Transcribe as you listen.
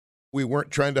We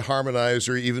weren't trying to harmonize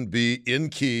or even be in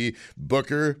key.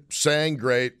 Booker sang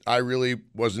great. I really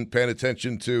wasn't paying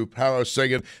attention to how I was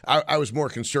singing. I was more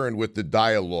concerned with the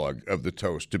dialogue of the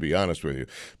toast, to be honest with you.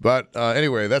 But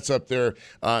anyway, that's up there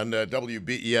on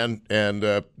WBEN.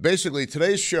 And basically,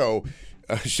 today's show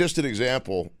is just an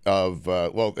example of,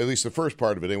 well, at least the first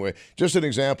part of it anyway, just an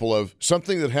example of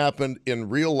something that happened in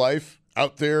real life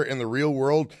out there in the real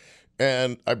world.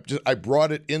 And I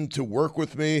brought it in to work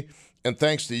with me. And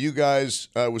thanks to you guys,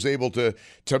 I was able to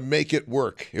make it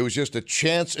work. It was just a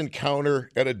chance encounter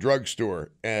at a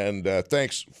drugstore. And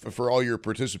thanks for all your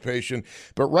participation.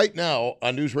 But right now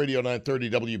on News Radio 930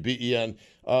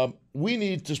 WBEN, we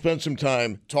need to spend some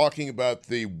time talking about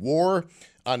the war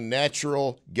on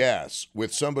natural gas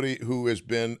with somebody who has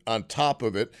been on top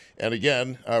of it. And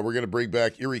again, we're going to bring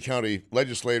back Erie County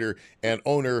legislator and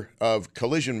owner of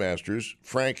Collision Masters,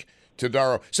 Frank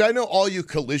Todaro. So I know all you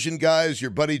collision guys,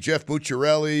 your buddy Jeff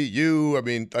Mucciarelli, I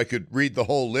mean, I could read the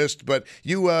whole list, but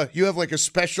you have like a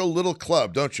special little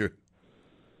club, don't you?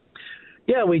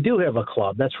 Yeah, we do have a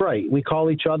club. That's right. We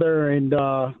call each other and,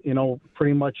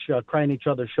 pretty much cry on each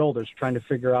other's shoulders, trying to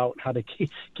figure out how to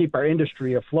keep our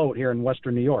industry afloat here in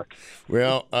Western New York.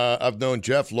 Well, I've known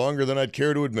Jeff longer than I'd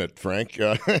care to admit, Frank.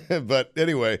 But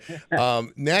anyway,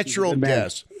 natural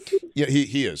gas. Yeah,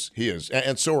 he is.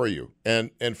 And so are you.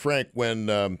 And Frank, when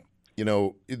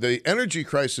the energy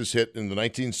crisis hit in the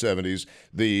 1970s,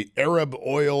 the Arab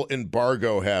oil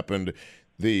embargo happened.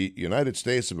 The United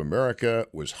States of America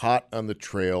was hot on the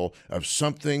trail of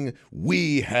something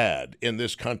we had in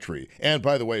this country. And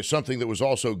by the way, something that was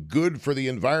also good for the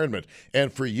environment.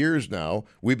 And for years now,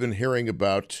 we've been hearing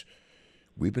about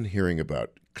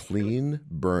clean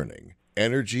burning,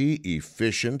 energy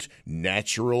efficient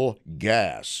natural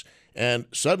gas. And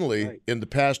suddenly, in the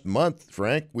past month,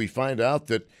 Frank, we find out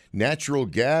that natural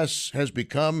gas has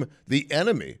become the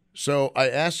enemy. So I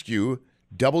ask you,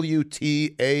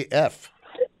 WTAF?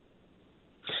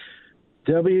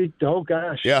 Oh,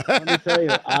 gosh. Yeah. Let me tell you.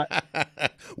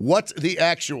 What's the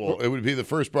actual? It would be the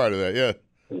first part of that, yeah.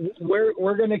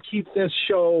 We're going to keep this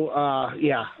show,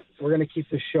 we're going to keep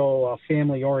the show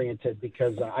family-oriented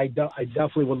because I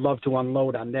definitely would love to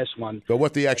unload on this one. But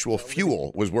what the actual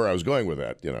fuel was where I was going with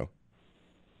that,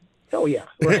 Oh, yeah.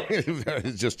 Right.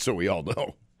 Just so we all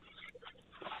know.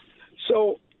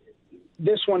 So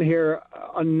this one here,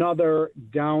 another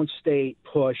downstate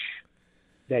push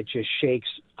that just shakes.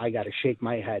 I got to shake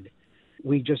my head.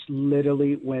 We just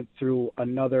literally went through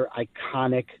another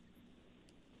iconic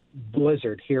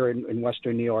blizzard here in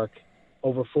Western New York.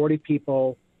 Over 40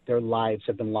 people, their lives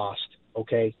have been lost,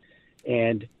 okay?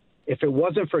 And if it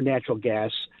wasn't for natural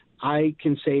gas, I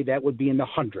can say that would be in the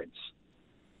hundreds.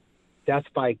 Death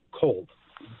by cold,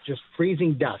 just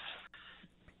freezing death.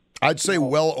 I'd say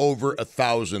well over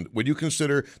 1,000. When you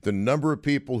consider the number of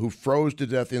people who froze to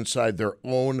death inside their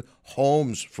own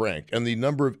homes, Frank, and the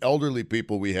number of elderly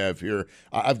people we have here,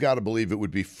 I've got to believe it would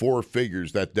be four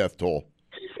figures, that death toll.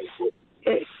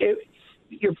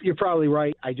 You're probably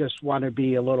right. I just want to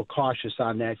be a little cautious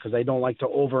on that because I don't like to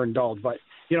overindulge. But,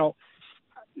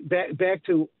 back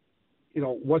to,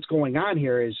 what's going on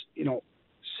here is,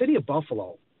 City of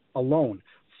Buffalo alone,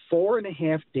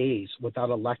 4.5 days without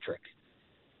electric.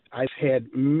 I've had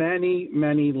many,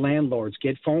 many landlords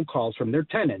get phone calls from their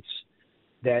tenants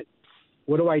that,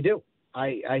 what do?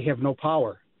 I have no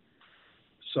power.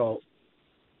 So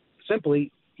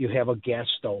simply, you have a gas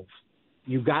stove.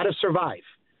 You got to survive.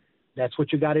 That's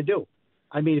what you got to do.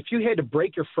 I mean, if you had to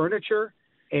break your furniture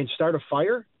and start a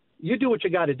fire, you do what you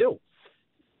got to do.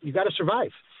 You got to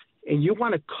survive. And you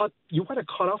want to cut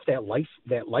off that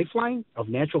lifeline of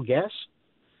natural gas?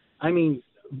 I mean,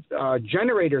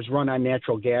 generators run on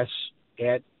natural gas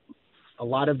at a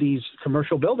lot of these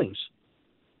commercial buildings.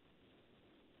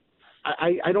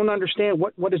 I don't understand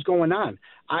what is going on.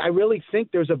 I really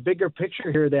think there's a bigger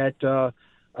picture here that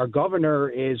our governor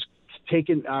is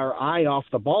taking our eye off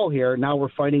the ball here. Now we're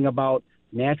fighting about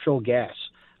natural gas.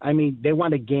 I mean, they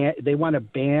want to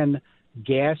ban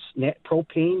gas,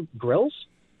 propane grills.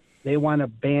 They want to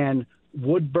ban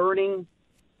wood burning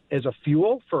as a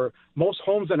fuel for most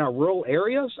homes in our rural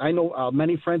areas. I know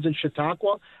many friends in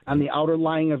Chautauqua on the outer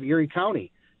line of Erie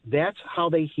County. That's how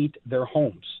they heat their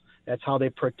homes. That's how they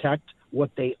protect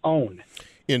what they own.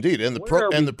 Indeed, and the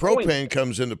propane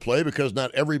comes into play because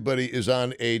not everybody is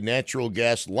on a natural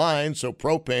gas line, so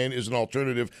propane is an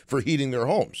alternative for heating their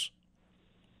homes.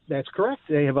 That's correct.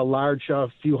 They have a large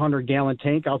few hundred-gallon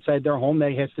tank outside their home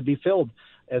that has to be filled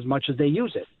as much as they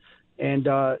use it. And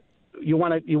you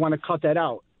want to cut that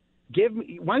out.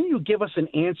 Why don't you give us an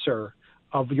answer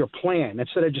of your plan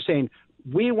instead of just saying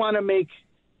we want to make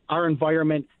our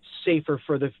environment safer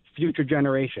for the future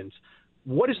generations.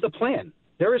 What is the plan?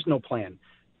 There is no plan.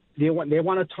 They want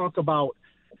to talk about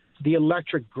the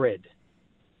electric grid.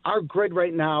 Our grid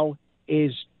right now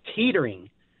is teetering.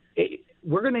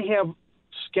 We're going to have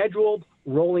scheduled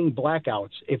rolling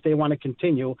blackouts if they want to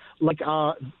continue, like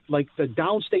the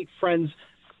downstate friends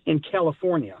in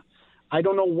California. I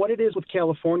don't know what it is with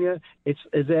California. It's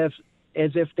as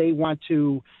if they want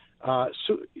to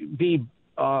be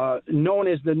known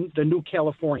as the new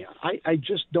California. I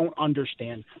just don't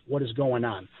understand what is going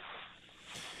on.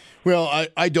 Well,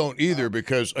 I don't either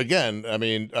because, again, I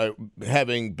mean,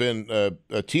 having been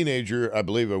a teenager, I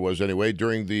believe I was anyway,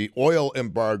 during the oil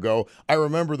embargo, I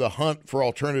remember the hunt for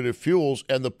alternative fuels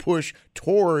and the push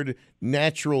toward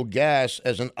natural gas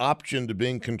as an option to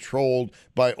being controlled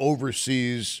by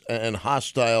overseas and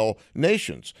hostile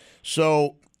nations.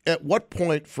 So at what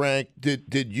point, Frank,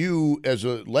 did you, as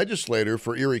a legislator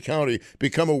for Erie County,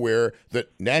 become aware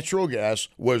that natural gas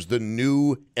was the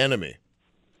new enemy?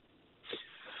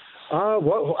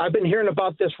 Well, I've been hearing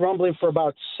about this rumbling for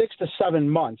about 6 to 7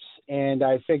 months, and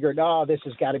I figured, this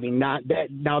has got to be not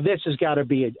that. Now, this has got to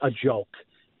be a joke.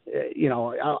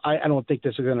 I don't think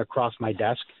this is going to cross my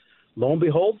desk. Lo and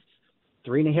behold,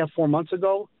 3.5, 4 months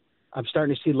ago, I'm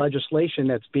starting to see legislation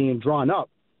that's being drawn up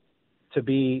to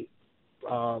be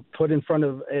put in front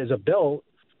of as a bill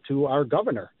to our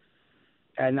governor,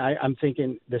 and I'm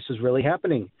thinking this is really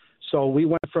happening. So we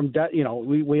went from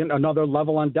we went another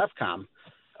level on DEFCON.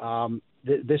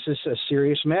 This is a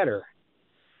serious matter.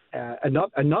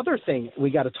 Another thing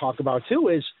we got to talk about, too,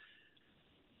 is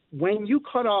when you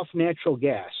cut off natural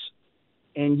gas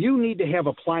and you need to have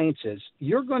appliances,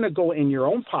 you're going to go in your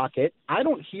own pocket. I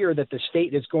don't hear that the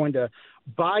state is going to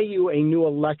buy you a new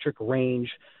electric range,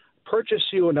 purchase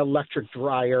you an electric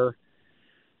dryer.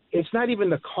 It's not even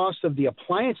the cost of the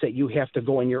appliance that you have to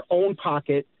go in your own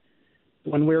pocket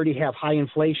when we already have high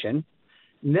inflation.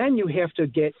 And then you have to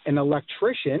get an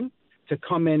electrician to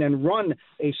come in and run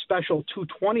a special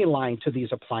 220 line to these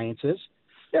appliances.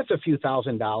 That's a few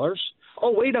 $1,000s.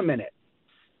 Oh, wait a minute.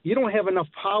 You don't have enough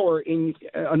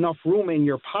enough room in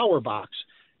your power box.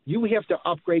 You have to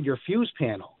upgrade your fuse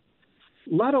panel.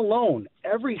 Let alone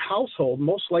every household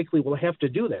most likely will have to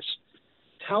do this.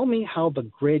 Tell me how the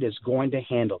grid is going to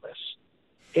handle this.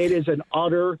 It is an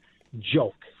utter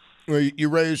joke. Well, you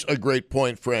raise a great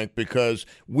point, Frank, because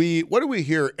what do we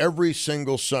hear every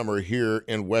single summer here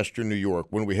in Western New York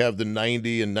when we have the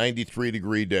 90 and 93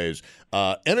 degree days?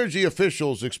 Energy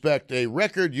officials expect a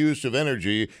record use of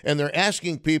energy, and they're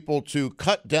asking people to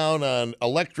cut down on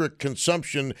electric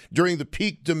consumption during the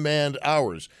peak demand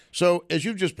hours. So, as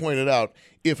you just pointed out,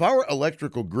 if our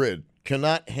electrical grid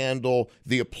cannot handle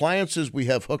the appliances we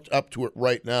have hooked up to it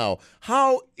right now,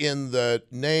 how in the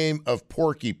name of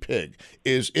Porky Pig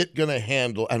is it going to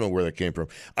handle, I don't know where that came from,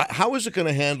 how is it going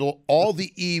to handle all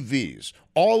the EVs,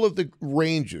 all of the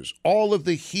ranges, all of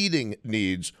the heating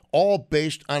needs, all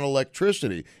based on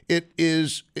electricity?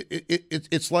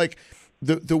 It's like,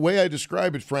 the way I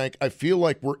describe it, Frank, I feel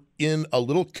like we're in a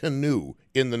little canoe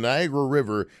in the Niagara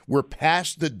River. We're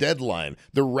past the deadline.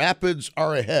 The rapids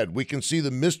are ahead. We can see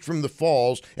the mist from the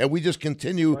falls, and we just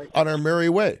continue on our merry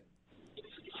way.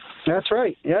 That's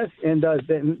right. Yes, and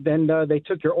then they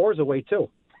took your oars away too.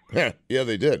 Yeah,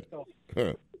 they did.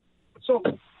 So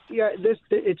yeah, this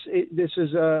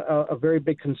is a very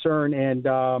big concern, and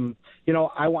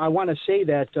I want to say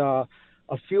that.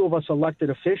 A few of us elected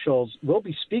officials will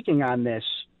be speaking on this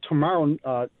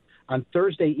tomorrow on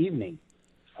Thursday evening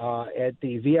at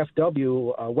the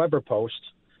VFW Weber Post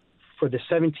for the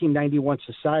 1791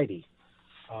 Society.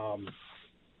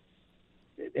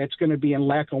 It's going to be in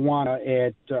Lackawanna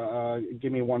at,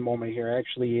 give me one moment here,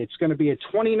 actually. It's going to be at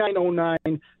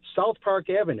 2909 South Park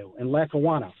Avenue in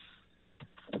Lackawanna,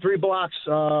 3 blocks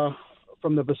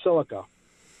from the Basilica.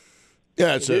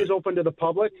 Yeah, it is open to the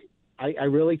public. I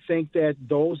really think that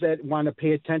those that want to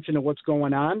pay attention to what's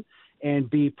going on and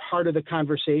be part of the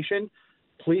conversation,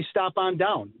 please stop on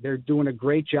down. They're doing a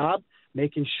great job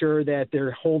making sure that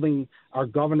they're holding our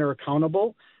governor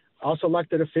accountable. Us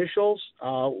elected officials,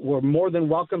 we're more than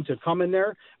welcome to come in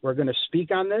there. We're going to speak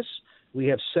on this. We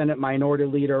have Senate Minority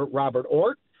Leader Robert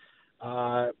Ort,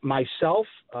 myself,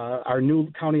 our new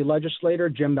county legislator,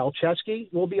 Jim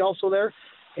Malcheski, will be also there.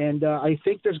 And I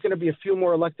think there's going to be a few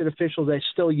more elected officials that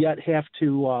still yet have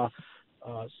to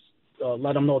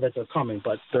let them know that they're coming,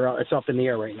 but it's up in the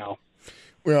air right now.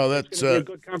 Well, that's It's going to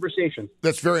be a good conversation.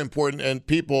 That's very important. And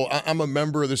people, I'm a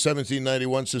member of the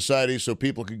 1791 Society, so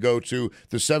people could go to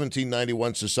the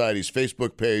 1791 Society's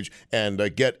Facebook page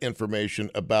and get information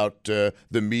about the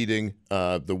meeting,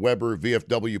 the Weber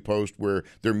VFW post where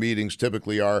their meetings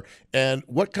typically are. And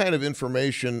what kind of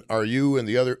information are you and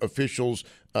the other officials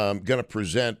going to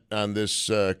present on this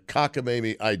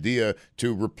cockamamie idea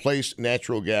to replace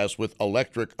natural gas with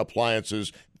electric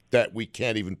appliances that we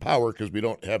can't even power because we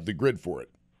don't have the grid for it?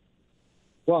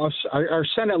 Well, our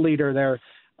Senate leader there,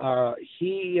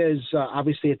 he is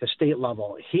obviously at the state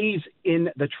level. He's in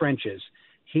the trenches.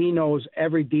 He knows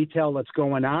every detail that's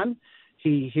going on.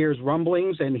 He hears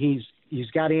rumblings, and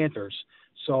he's got answers.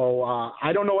 So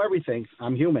I don't know everything.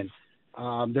 I'm human.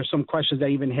 There's some questions I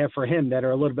even have for him that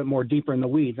are a little bit more deeper in the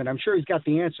weeds, and I'm sure he's got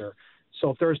the answer.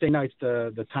 So Thursday night's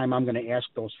the time I'm going to ask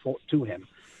those to him.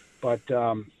 But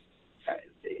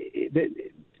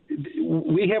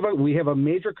we have a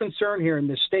major concern here in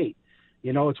this state.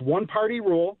 You know, it's one party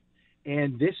rule,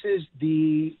 and this is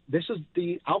the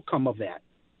outcome of that.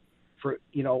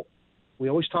 We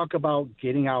always talk about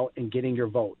getting out and getting your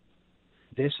vote.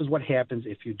 This is what happens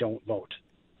if you don't vote.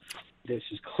 This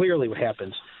is clearly what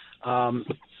happens.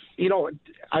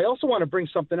 I also want to bring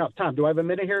something up. Tom, do I have a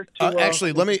minute here?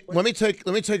 Actually, let me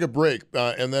take a break,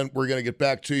 and then we're going to get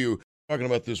back to you. Talking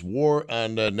about this war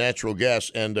on natural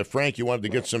gas. And Frank, you wanted to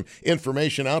get some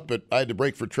information out, but I had to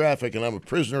break for traffic, and I'm a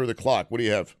prisoner of the clock. What do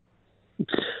you have?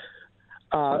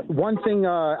 One thing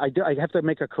I have to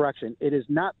make a correction. It is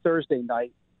not Thursday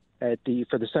night for the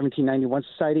 1791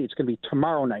 Society. It's going to be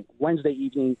tomorrow night, Wednesday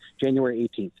evening, January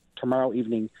 18th. Tomorrow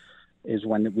evening is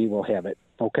when we will have it.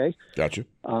 Okay? Gotcha.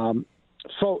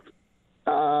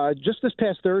 Just this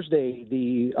past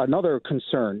Thursday, another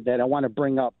concern that I want to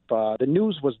bring up, the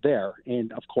news was there,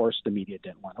 and of course the media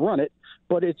didn't want to run it,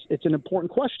 but it's an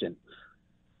important question.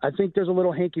 I think there's a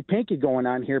little hanky-panky going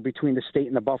on here between the state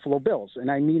and the Buffalo Bills,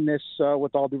 and I mean this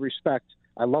with all due respect.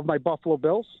 I love my Buffalo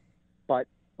Bills, but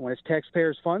when it's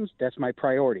taxpayers' funds, that's my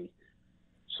priority.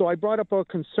 So I brought up a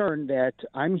concern that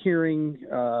I'm hearing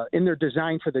in their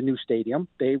design for the new stadium,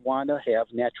 they want to have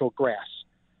natural grass.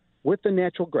 With the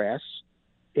natural grass,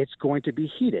 it's going to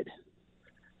be heated.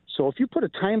 So if you put a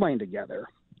timeline together,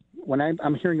 when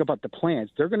I'm hearing about the plans,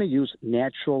 they're going to use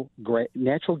natural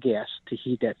gas to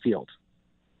heat that field.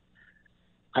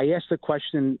 I asked the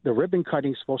question, the ribbon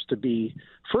cutting is supposed to be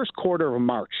first quarter of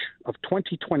March of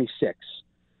 2026.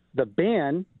 The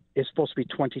ban is supposed to be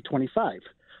 2025.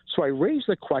 So I raised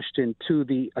the question to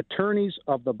the attorneys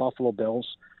of the Buffalo Bills,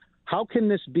 how can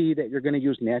this be that you're going to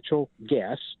use natural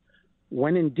gas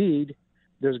when indeed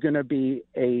there's going to be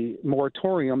a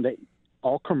moratorium that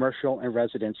all commercial and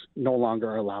residents no longer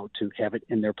are allowed to have it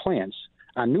in their plans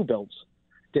on new builds?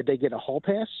 Did they get a hall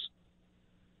pass?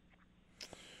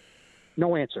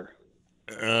 No answer.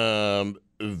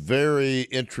 Very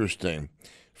interesting.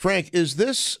 Frank, is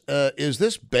this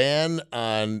ban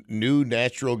on new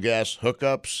natural gas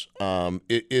hookups,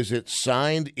 is it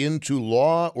signed into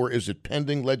law or is it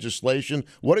pending legislation?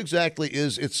 What exactly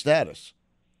is its status?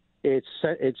 It's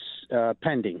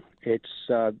pending.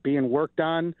 It's being worked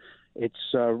on.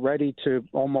 It's ready to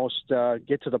almost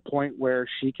get to the point where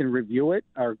she can review it.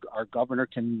 Our governor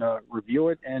can review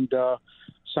it and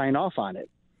sign off on it.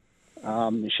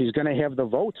 She's going to have the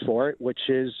votes for it, which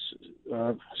is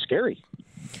scary.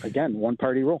 Again,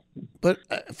 one-party rule. But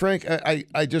Frank, I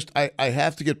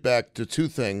have to get back to two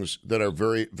things that are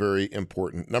very, very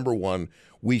important. Number one,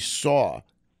 we saw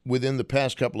within the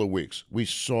past couple of weeks, we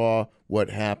saw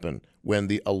what happened when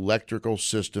the electrical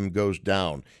system goes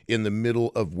down in the middle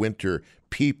of winter.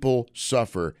 People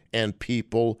suffer and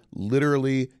people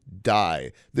literally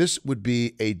die. This would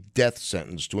be a death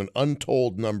sentence to an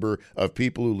untold number of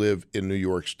people who live in New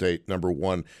York State, number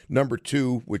one. Number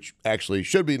two, which actually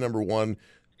should be number one,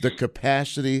 the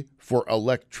capacity for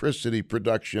electricity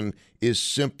production is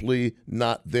simply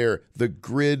not there. The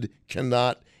grid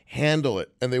cannot handle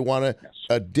it, and they want to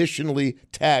additionally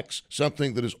tax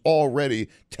something that is already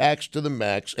taxed to the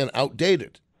max and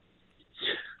outdated.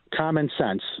 Common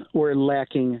sense. We're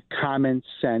lacking common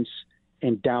sense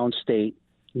in downstate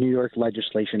New York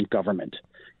legislation government.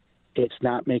 It's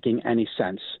not making any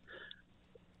sense.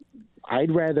 I'd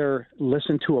rather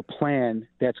listen to a plan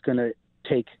that's going to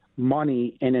take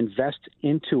money and invest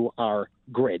into our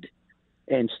grid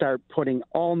and start putting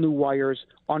all new wires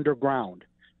underground.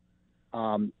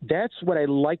 That's what I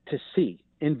like to see.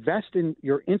 Invest in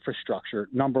your infrastructure,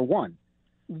 number one.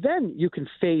 Then you can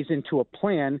phase into a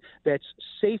plan that's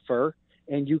safer,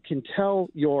 and you can tell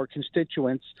your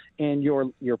constituents and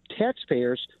your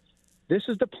taxpayers, this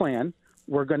is the plan.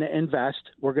 We're going to invest.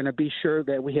 We're going to be sure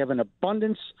that we have an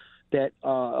abundance that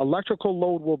electrical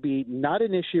load will be not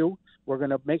an issue. We're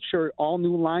going to make sure all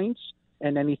new lines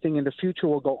and anything in the future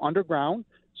will go underground,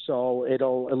 so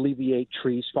it'll alleviate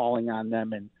trees falling on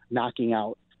them and knocking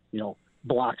out,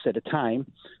 blocks at a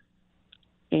time.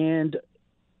 And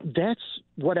that's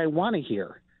what I want to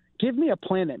hear. Give me a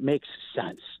plan that makes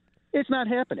sense. It's not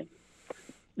happening.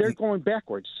 They're going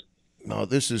backwards. No,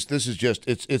 this is just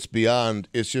it's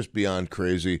just beyond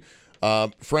crazy.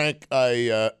 Frank,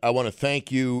 I want to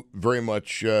thank you very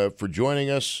much for joining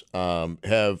us.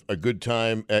 Have a good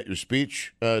time at your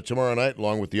speech tomorrow night,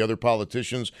 along with the other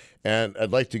politicians. And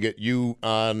I'd like to get you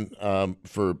on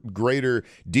for greater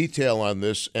detail on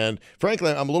this. And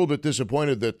frankly, I'm a little bit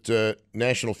disappointed that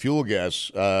National Fuel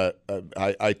Gas, I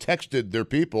texted their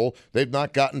people. They've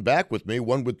not gotten back with me.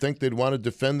 One would think they'd want to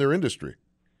defend their industry.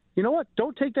 You know what?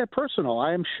 Don't take that personal.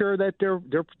 I am sure that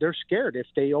they're scared if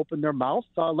they open their mouth.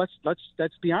 Let's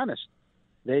be honest.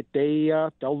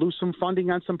 They'll lose some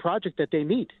funding on some project that they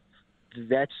need.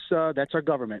 That's our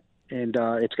government, and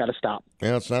it's got to stop.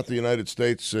 Yeah, it's not the United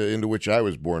States into which I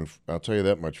was born. I'll tell you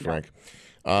that much, Frank.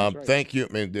 Right. Thank you.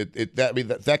 I mean,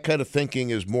 that kind of thinking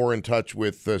is more in touch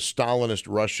with Stalinist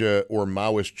Russia or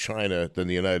Maoist China than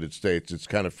the United States. It's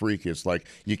kind of freaky. It's like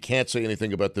you can't say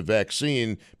anything about the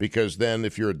vaccine because then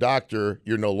if you're a doctor,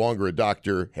 you're no longer a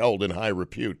doctor held in high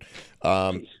repute.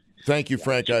 Thank you,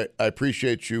 Frank. I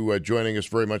appreciate you joining us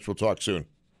very much. We'll talk soon.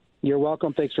 You're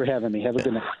welcome. Thanks for having me. Have a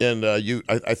good night. And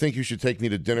I think you should take me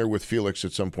to dinner with Felix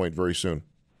at some point very soon.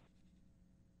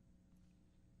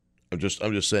 I'm just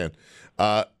saying.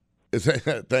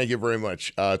 Thank you very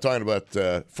much. Talking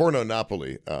about Forno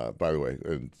Napoli, by the way.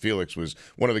 And Felix was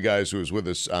one of the guys who was with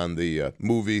us on the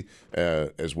movie,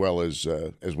 as well as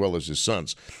his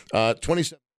sons.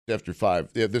 27 after 5.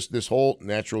 Yeah, this whole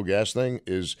natural gas thing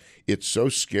it's so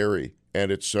scary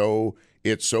and it's so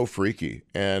freaky.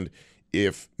 And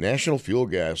if National Fuel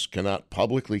Gas cannot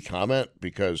publicly comment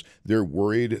because they're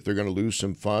worried they're going to lose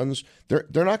some funds, they're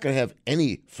not going to have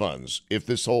any funds if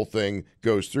this whole thing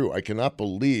goes through. I cannot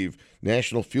believe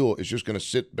National Fuel is just going to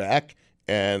sit back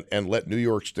and let New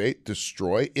York State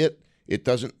destroy it. It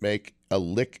doesn't make a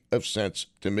lick of sense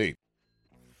to me.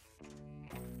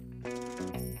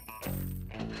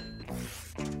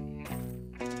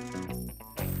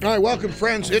 All right, welcome,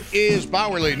 friends. It is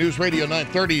Bowerly, News Radio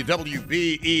 930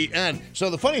 WBEN.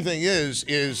 So the funny thing is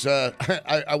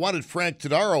I wanted Frank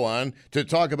Todaro on to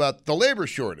talk about the labor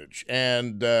shortage.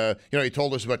 And, he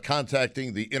told us about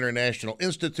contacting the International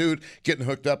Institute, getting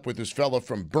hooked up with this fellow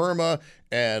from Burma.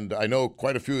 And I know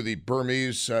quite a few of the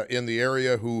Burmese in the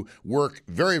area who work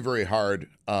very, very hard.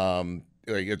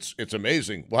 It's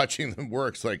amazing watching them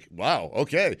work. It's like, wow,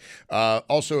 okay.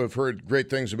 Also have heard great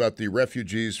things about the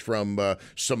refugees from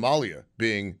Somalia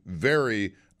being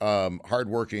very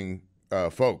hardworking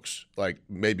folks. Like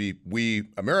maybe we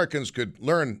Americans could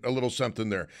learn a little something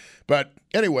there. But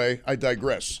anyway, I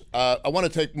digress. I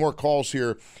want to take more calls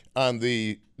here on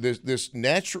the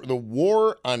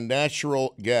war on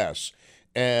natural gas.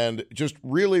 And just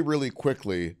really, really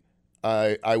quickly,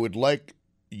 I would like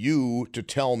you to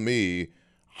tell me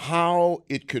how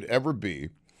it could ever be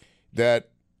that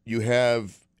you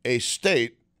have a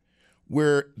state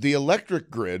where the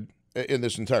electric grid in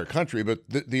this entire country, but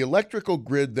the electrical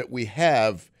grid that we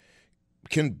have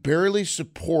can barely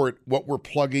support what we're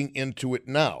plugging into it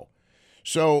now.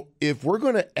 So if we're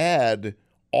going to add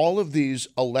all of these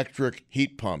electric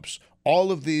heat pumps,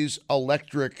 all of these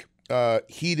electric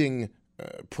heating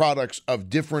products of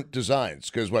different designs,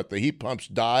 because the heat pumps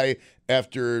die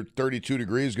after 32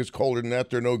 degrees, gets colder than that,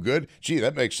 they're no good. Gee,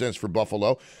 that makes sense for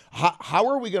Buffalo. How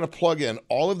are we going to plug in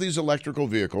all of these electrical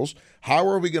vehicles? How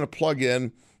are we going to plug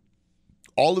in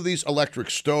all of these electric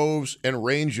stoves and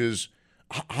ranges?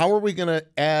 How are we going to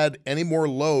add any more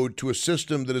load to a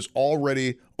system that is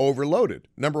already overloaded?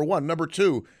 Number one. Number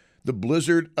two, the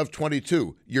blizzard of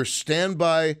 22, your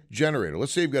standby generator.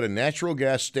 Let's say you've got a natural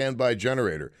gas standby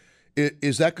generator.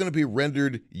 Is that going to be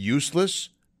rendered useless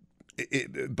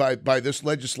by this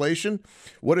legislation?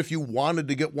 What if you wanted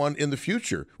to get one in the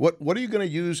future? What are you going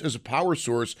to use as a power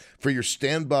source for your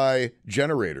standby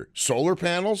generator? Solar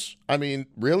panels? I mean,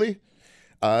 really?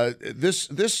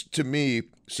 This to me,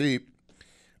 see,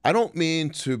 I don't mean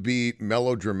to be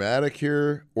melodramatic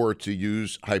here or to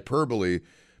use hyperbole,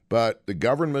 but the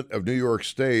government of New York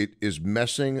State is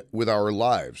messing with our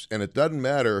lives, and it doesn't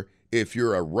matter if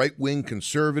you're a right-wing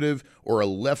conservative or a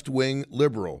left-wing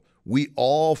liberal. We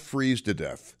all freeze to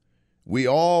death. We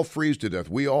all freeze to death.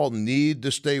 We all need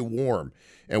to stay warm.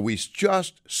 And we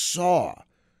just saw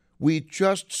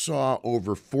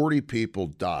over 40 people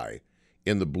die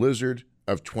in the blizzard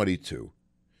of 22.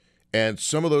 And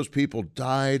some of those people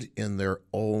died in their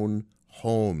own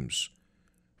homes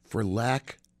for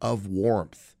lack of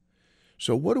warmth.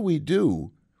 So what do we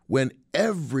do when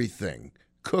everything,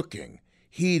 cooking,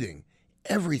 heating,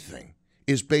 everything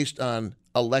is based on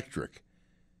electric?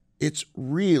 It's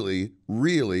really,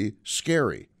 really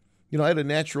scary. You know, I had a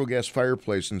natural gas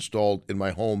fireplace installed in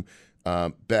my home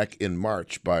back in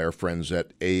March by our friends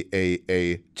at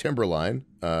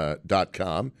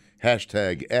AAAtimberline.com,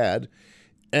 #ad.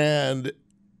 And I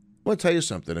want to tell you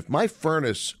something. If my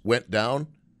furnace went down,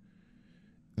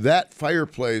 that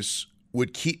fireplace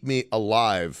would keep me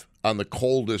alive on the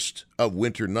coldest of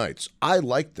winter nights. I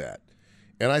like that.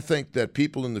 And I think that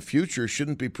people in the future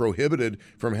shouldn't be prohibited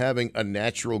from having a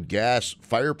natural gas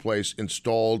fireplace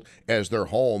installed as their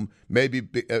home, maybe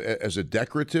as a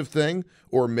decorative thing,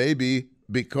 or maybe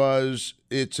because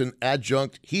it's an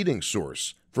adjunct heating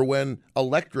source for when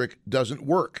electric doesn't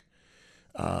work.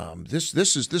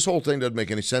 This whole thing doesn't make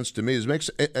any sense to me. Does it make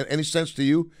any sense to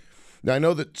you? Now, I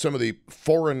know that some of the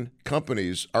foreign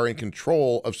companies are in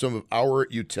control of some of our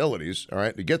utilities, all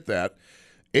right, to get that.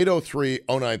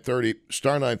 803-0930,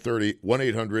 star 930,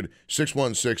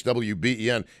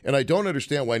 1-800-616-WBEN. And I don't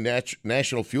understand why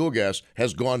National Fuel Gas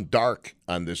has gone dark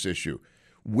on this issue.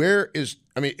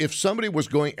 If somebody was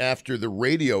going after the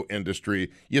radio industry,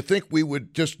 you think we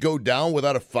would just go down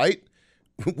without a fight?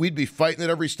 We'd be fighting it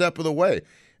every step of the way.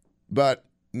 But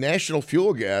National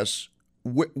Fuel Gas,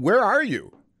 where are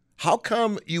you? How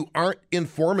come you aren't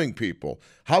informing people?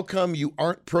 How come you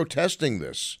aren't protesting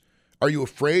this? Are you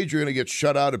afraid you're going to get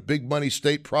shut out of big money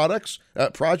state projects?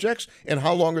 And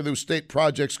how long are those state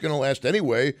projects going to last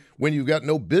anyway when you've got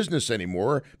no business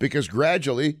anymore because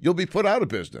gradually you'll be put out of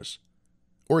business?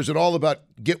 Or is it all about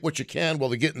get what you can while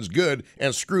the getting's good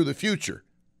and screw the future?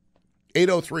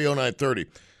 803-0930.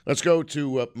 Let's go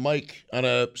to Mike on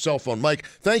a cell phone. Mike,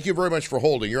 thank you very much for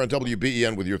holding. You're on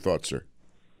WBEN with your thoughts, sir.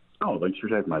 Oh, thanks for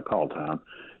taking my call, Tom.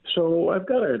 So I've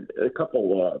got a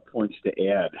couple points to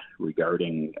add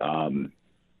regarding,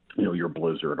 your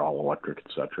blizzard, all electric,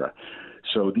 et cetera.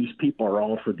 So these people are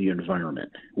all for the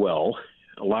environment. Well,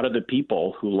 a lot of the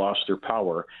people who lost their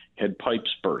power had pipes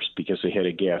burst because they had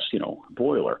a gas,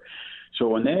 boiler. So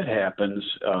when that happens,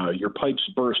 your pipes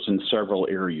burst in several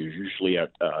areas, usually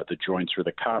at the joints where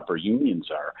the copper unions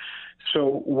are.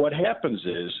 So what happens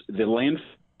is the landfill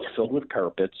filled with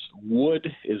carpets,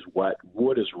 wood is wet,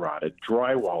 wood is rotted,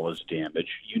 drywall is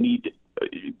damaged. You need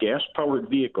gas-powered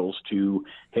vehicles to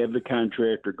have the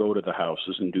contractor go to the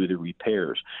houses and do the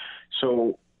repairs.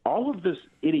 So all of this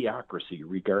idiocracy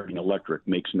regarding electric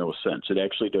makes no sense. It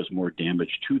actually does more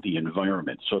damage to the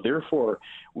environment. So therefore,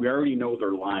 we already know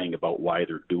they're lying about why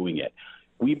they're doing it.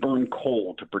 We burn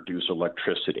coal to produce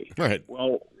electricity. Right.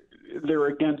 Well, they're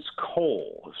against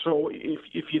coal. So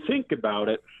if you think about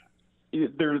it,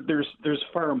 there's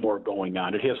far more going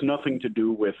on. It has nothing to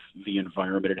do with the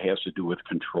environment. It has to do with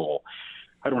control.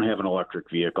 I don't have an electric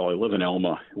vehicle. I live in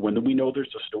Elma. When we know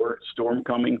there's a storm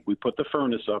coming, we put the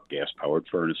furnace up, gas-powered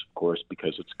furnace, of course,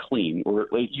 because it's clean, or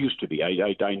it used to be.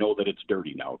 I know that it's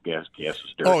dirty now. Gas is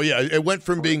dirty. Oh, yeah. It went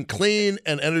from being clean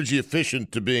and energy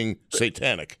efficient to being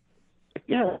satanic.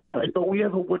 Yeah, but we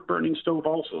have a wood-burning stove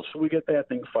also, so we get that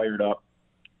thing fired up.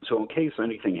 So in case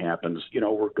anything happens,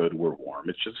 we're good, we're warm.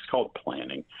 It's just called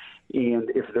planning.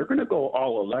 And if they're going to go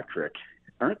all electric,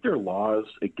 aren't there laws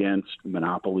against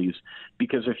monopolies?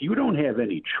 Because if you don't have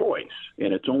any choice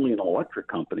and it's only an electric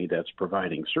company that's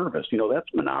providing service,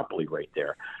 that's monopoly right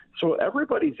there. So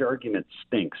everybody's argument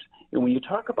stinks. And when you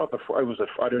talk about I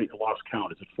lost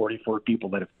count. Is it 44 people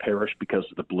that have perished because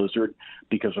of the blizzard,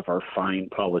 because of our fine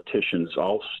politicians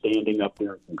all standing up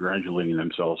there and congratulating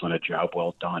themselves on a job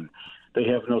well done? They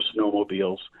have no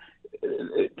snowmobiles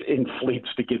in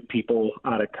fleets to get people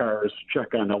out of cars,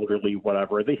 check on elderly,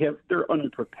 whatever. They're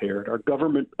unprepared. Our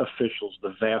government officials,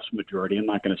 the vast majority, I'm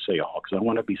not going to say all because I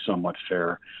want to be somewhat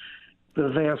fair, the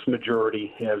vast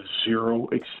majority have zero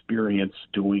experience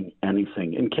doing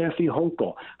anything. And Kathy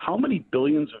Hochul, how many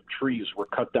billions of trees were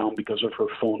cut down because of her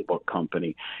phone book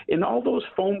company? And all those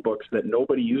phone books that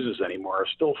nobody uses anymore are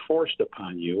still forced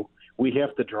upon you. We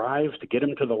have to drive to get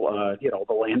them to the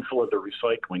landfill or the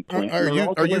recycling plant. Are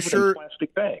you sure? In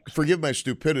plastic bags. Forgive my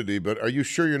stupidity, but are you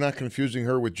sure you're not confusing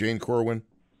her with Jane Corwin?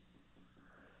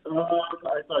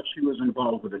 I thought she was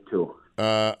involved with it too.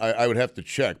 I would have to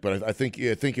check, but I think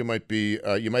you might be.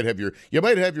 You might have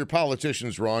your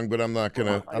politicians wrong, but I'm not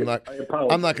gonna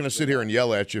sit here and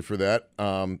yell at you for that.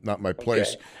 Not my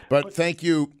place. Okay. But thank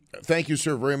you,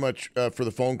 sir, very much for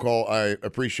the phone call. I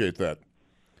appreciate that.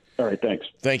 All right, thanks.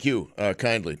 Thank you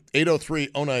kindly.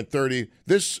 803-0930.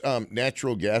 This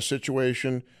natural gas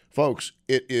situation, folks,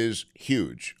 it is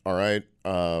huge. All right.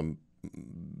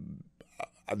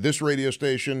 this radio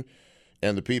station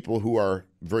and the people who are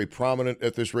very prominent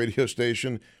at this radio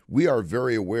station, we are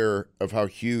very aware of how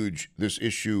huge this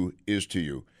issue is to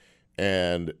you.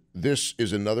 And this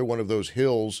is another one of those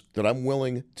hills that I'm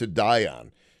willing to die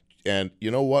on. And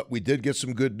you know what? We did get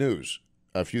some good news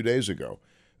a few days ago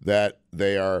that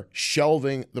they are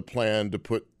shelving the plan to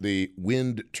put the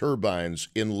wind turbines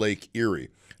in Lake Erie.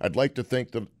 I'd like to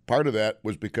think that part of that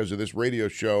was because of this radio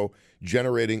show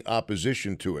generating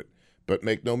opposition to it. But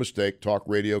make no mistake, talk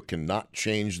radio cannot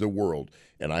change the world.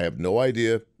 And I have no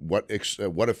idea what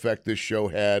effect this show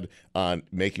had on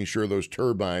making sure those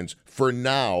turbines, for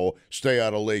now, stay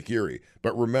out of Lake Erie.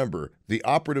 But remember, the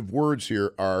operative words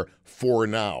here are for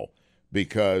now,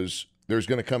 because there's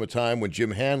going to come a time when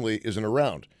Jim Hanley isn't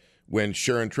around, when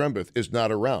Sharon Trembeth is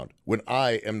not around, when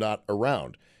I am not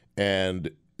around.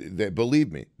 And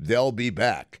believe me, they'll be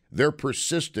back. They're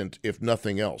persistent, if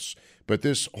nothing else. But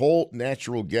this whole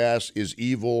natural gas is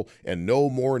evil and no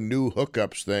more new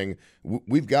hookups thing,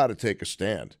 we've got to take a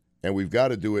stand, and we've got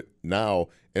to do it now.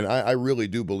 And I really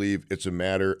do believe it's a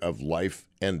matter of life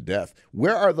and death.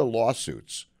 Where are the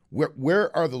lawsuits?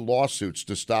 Where are the lawsuits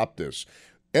to stop this?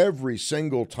 Every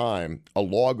single time a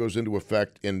law goes into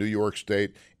effect in New York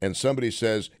State and somebody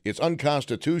says it's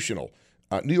unconstitutional,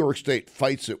 New York State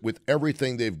fights it with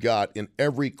everything they've got in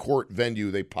every court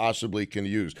venue they possibly can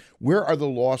use. Where are the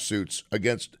lawsuits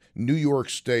against New York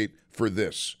State for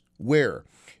this? Where?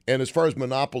 And as far as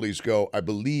monopolies go, I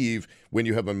believe when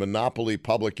you have a monopoly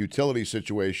public utility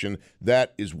situation,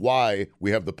 that is why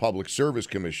we have the Public Service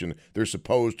Commission. They're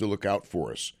supposed to look out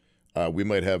for us. We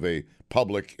might have a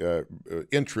public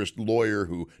interest lawyer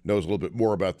who knows a little bit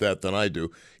more about that than I do.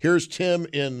 Here's Tim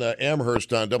in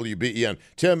Amherst on WBEN.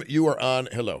 Tim, you are on.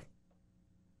 Hello.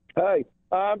 Hi.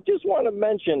 Just want to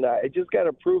mention I just got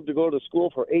approved to go to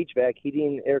school for HVAC,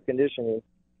 heating, air conditioning,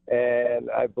 and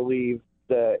I believe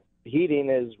the heating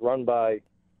is run by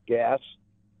gas.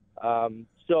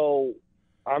 So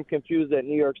I'm confused that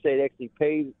New York State actually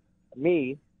pays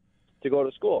me to go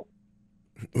to school.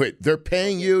 Wait, they're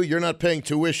paying you? You're not paying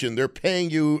tuition. They're paying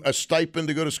you a stipend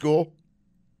to go to school?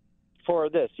 For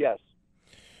this, yes.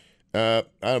 I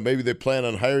don't know, maybe they plan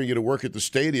on hiring you to work at the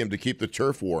stadium to keep the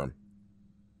turf warm.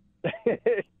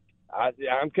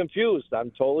 I'm confused. I'm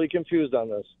totally confused on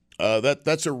this.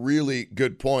 That's a really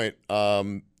good point.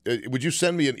 Would you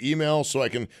send me an email so I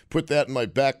can put that in my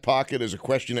back pocket as a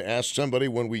question to ask somebody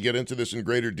when we get into this in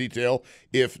greater detail?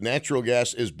 If natural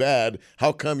gas is bad,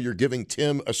 how come you're giving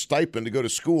Tim a stipend to go to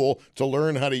school to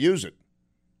learn how to use it?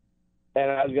 And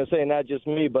I was going to say, not just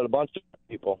me, but a bunch of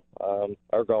people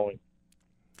are going.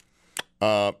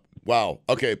 Wow.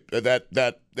 Okay.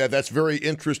 That's very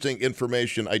interesting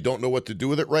information. I don't know what to do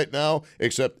with it right now,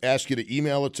 except ask you to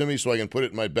email it to me so I can put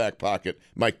it in my back pocket,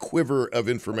 my quiver of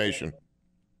information.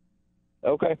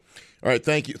 Okay. All right.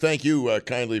 Thank you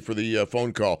kindly for the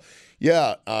phone call.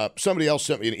 Yeah. Somebody else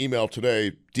sent me an email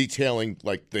today detailing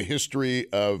like the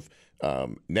history of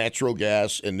natural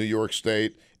gas in New York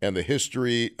State and the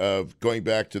history of going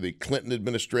back to the Clinton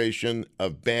administration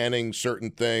of banning certain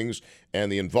things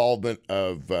and the involvement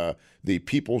of the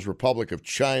People's Republic of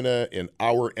China in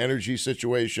our energy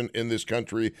situation in this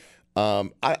country. I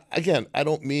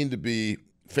don't mean to be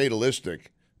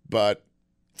fatalistic, but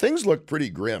things look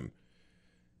pretty grim.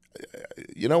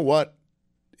 You know what?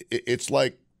 It's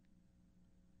like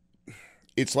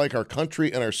our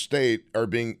country and our state are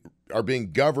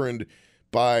being governed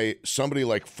by somebody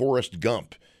like Forrest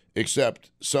Gump,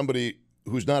 except somebody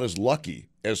who's not as lucky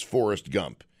as Forrest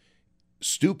Gump.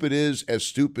 Stupid is as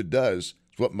stupid does.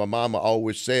 It's what my mama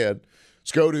always said.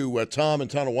 Let's go to Tom in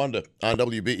Tonawanda on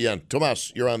WBEN.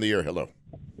 Tomas, you're on the air. Hello.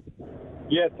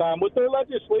 Yeah, Tom. With their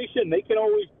legislation, they can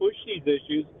always push these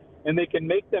issues, and they can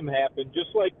make them happen,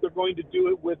 just like they're going to do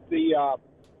it with the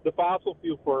fossil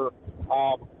fuel for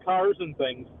cars and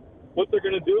things. What they're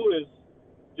going to do is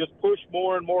just push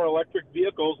more and more electric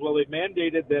vehicles. Well, they've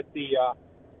mandated that the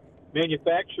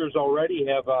manufacturers already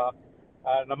have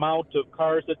an amount of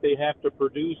cars that they have to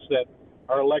produce that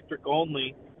are electric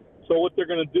only. So what they're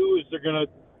going to do is they're going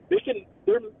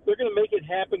to make it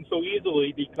happen so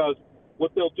easily, because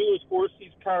what they'll do is force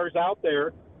these cars out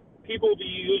there. People will be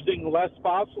using less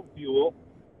fossil fuel.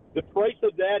 The price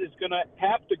of that is going to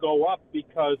have to go up,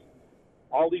 because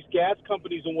all these gas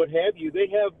companies and what have you, they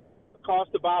have a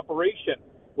cost of operation,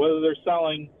 whether they're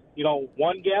selling,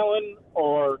 1 gallon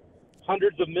or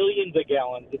hundreds of millions of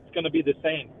gallons. It's going to be the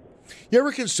same. You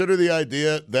ever consider the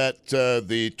idea that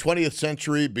the 20th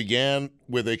century began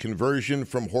with a conversion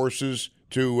from horses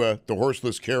to the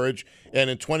horseless carriage, and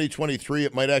in 2023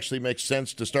 it might actually make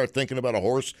sense to start thinking about a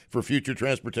horse for future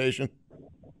transportation?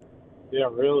 Yeah,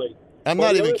 really. I'm Well,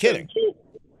 not the even other kidding. thing,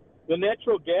 too, the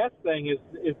natural gas thing is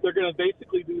they're going to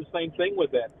basically do the same thing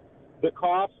with it. The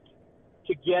cost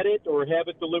to get it or have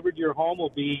it delivered to your home will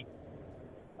be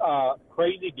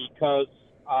crazy because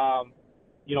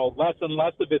less and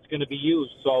less of it's going to be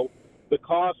used. So the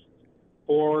cost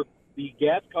for the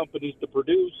gas companies to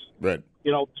produce, Right.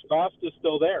 the cost is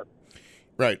still there.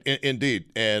 Right, indeed.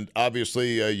 And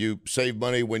obviously, you save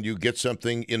money when you get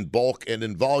something in bulk and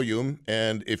in volume.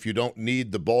 And if you don't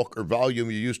need the bulk or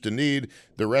volume you used to need,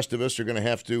 the rest of us are going to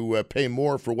have to pay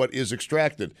more for what is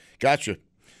extracted. Gotcha.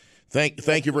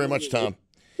 Thank you very much, Tom.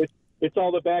 It's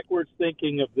all the backwards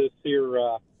thinking of this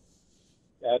here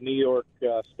New York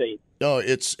state. No,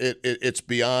 it's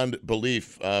beyond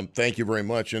belief. Thank you very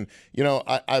much. And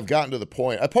I've gotten to the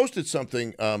point. I posted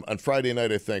something on Friday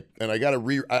night, I think, and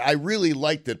I really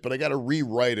liked it, but I got to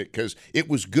rewrite it because it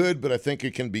was good, but I think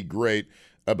it can be great.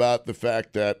 About the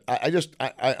fact that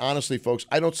I honestly, folks,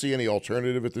 I don't see any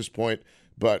alternative at this point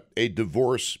but a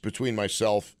divorce between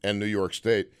myself and New York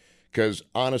State. Because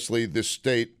honestly, this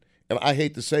state, and I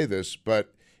hate to say this,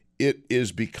 but it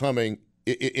is becoming.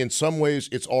 In some ways,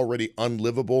 it's already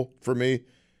unlivable for me.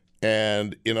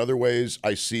 And in other ways,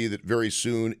 I see that very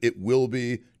soon it will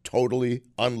be totally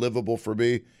unlivable for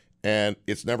me. And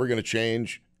it's never going to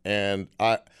change. And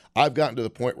I've gotten to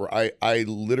the point where I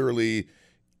literally,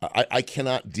 I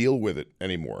cannot deal with it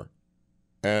anymore.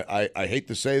 And I hate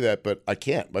to say that, but I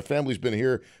can't. My family's been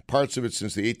here, parts of it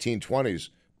since the 1820s.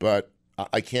 But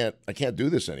I can't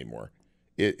do this anymore.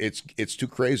 It's too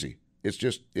crazy.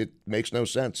 It makes no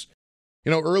sense.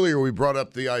 Earlier we brought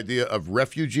up the idea of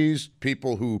refugees,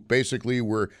 people who basically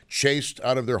were chased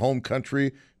out of their home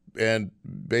country and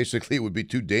basically it would be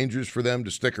too dangerous for them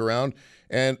to stick around.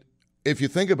 And if you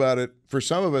think about it, for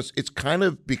some of us, it's kind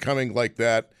of becoming like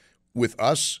that with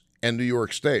us and New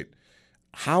York State.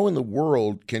 How in the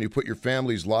world can you put your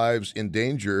family's lives in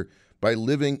danger by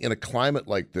living in a climate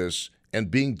like this and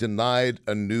being denied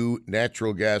a new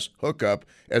natural gas hookup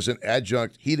as an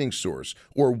adjunct heating source,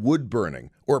 or wood burning,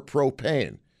 or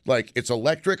propane? Like, it's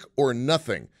electric or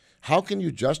nothing. How can you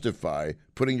justify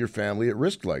putting your family at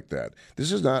risk like that?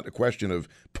 This is not a question of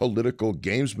political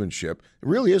gamesmanship. It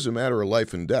really is a matter of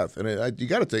life and death, and you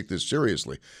got to take this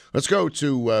seriously. Let's go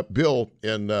to Bill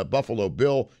in Buffalo.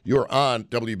 Bill, you're on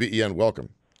WBEN. Welcome.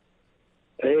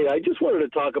 Hey, I just wanted to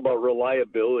talk about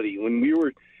reliability. When we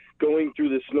were going through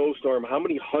the snowstorm, how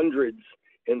many hundreds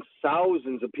and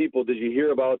thousands of people did you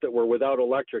hear about that were without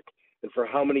electric, and for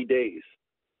how many days?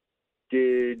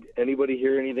 Did anybody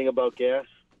hear anything about gas?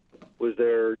 Was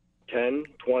there 10,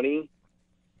 20,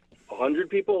 100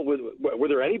 people? Were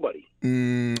there anybody?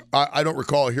 I don't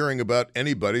recall hearing about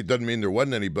anybody. Doesn't mean there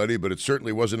wasn't anybody, but it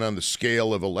certainly wasn't on the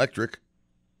scale of electric.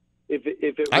 If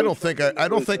it was, I don't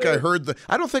think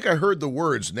I heard the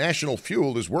words National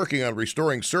Fuel is working on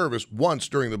restoring service once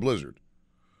during the blizzard.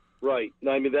 Right.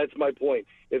 No, I mean, that's my point.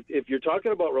 If you're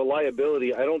talking about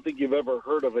reliability, I don't think you've ever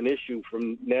heard of an issue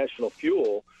from National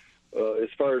Fuel as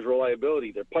far as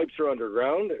reliability. Their pipes are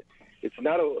underground. It's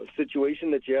not a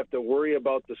situation that you have to worry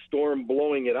about the storm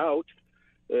blowing it out,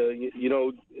 and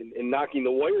knocking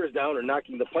the wires down or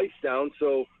knocking the pipes down.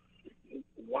 So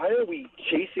why are we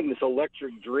chasing this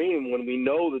electric dream when we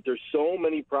know that there's so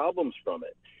many problems from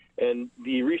it? And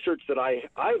the research that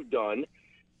I've done,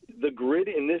 the grid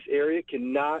in this area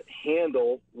cannot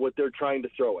handle what they're trying to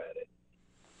throw at it.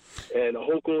 And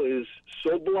Hochul is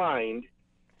so blind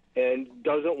and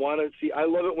doesn't want to see. I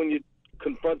love it when you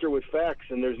confront her with facts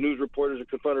and there's news reporters who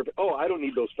confront her. Oh, I don't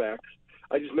need those facts.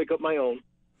 I just make up my own.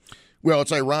 Well,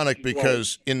 it's ironic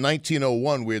because in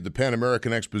 1901, we had the Pan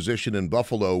American Exposition in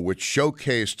Buffalo, which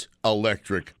showcased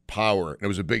electric power. And it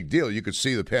was a big deal. You could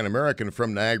see the Pan American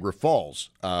from Niagara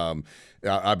Falls.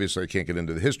 Obviously, I can't get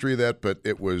into the history of that, but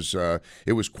it was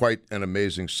quite an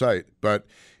amazing sight. But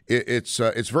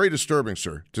it's very disturbing,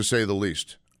 sir, to say the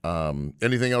least.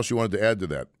 Anything else you wanted to add to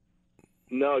that?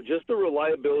 No, just the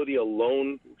reliability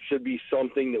alone should be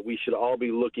something that we should all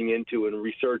be looking into and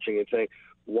researching and saying,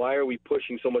 why are we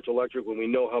pushing so much electric when we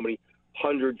know how many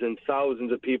hundreds and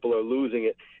thousands of people are losing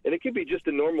it? And it could be just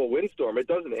a normal windstorm. It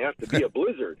doesn't have to be a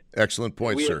blizzard. Excellent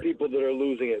point, we sir. We have people that are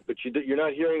losing it, but you're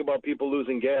not hearing about people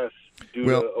losing gas due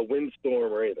to a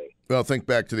windstorm or anything. Well, think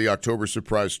back to the October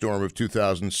surprise storm of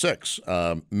 2006.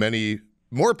 Many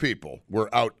more people were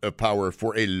out of power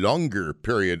for a longer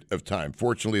period of time.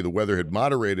 Fortunately, the weather had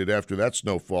moderated after that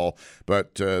snowfall,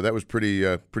 but that was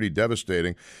pretty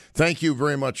devastating. Thank you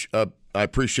very much, I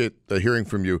appreciate hearing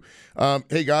from you.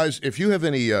 Hey, guys, if you have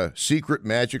any secret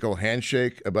magical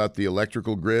handshake about the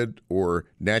electrical grid or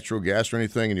natural gas or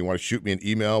anything, and you want to shoot me an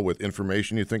email with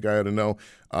information you think I ought to know,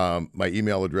 my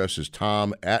email address is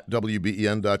tom@wben.com,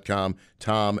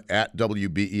 tom@wben.com.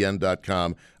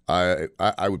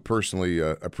 I would personally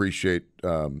appreciate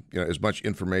as much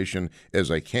information as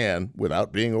I can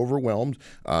without being overwhelmed.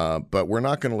 But we're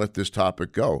not going to let this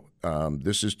topic go.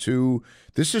 This is too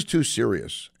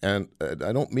serious, and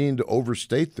I don't mean to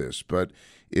overstate this, but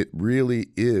it really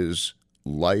is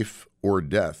life or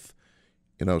death.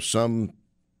 Some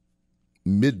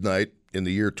midnight in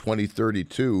the year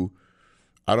 2032,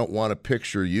 I don't want to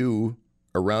picture you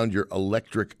around your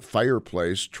electric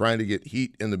fireplace trying to get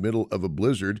heat in the middle of a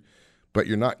blizzard, but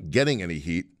you're not getting any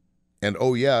heat. And,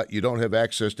 oh, yeah, you don't have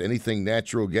access to anything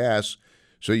natural gas,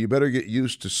 so you better get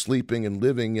used to sleeping and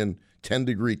living in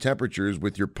 10-degree temperatures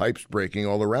with your pipes breaking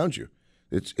all around you.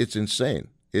 It's insane.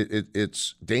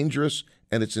 It's dangerous,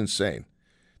 and it's insane.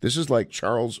 This is like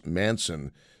Charles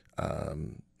Manson.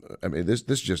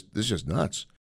 This just nuts.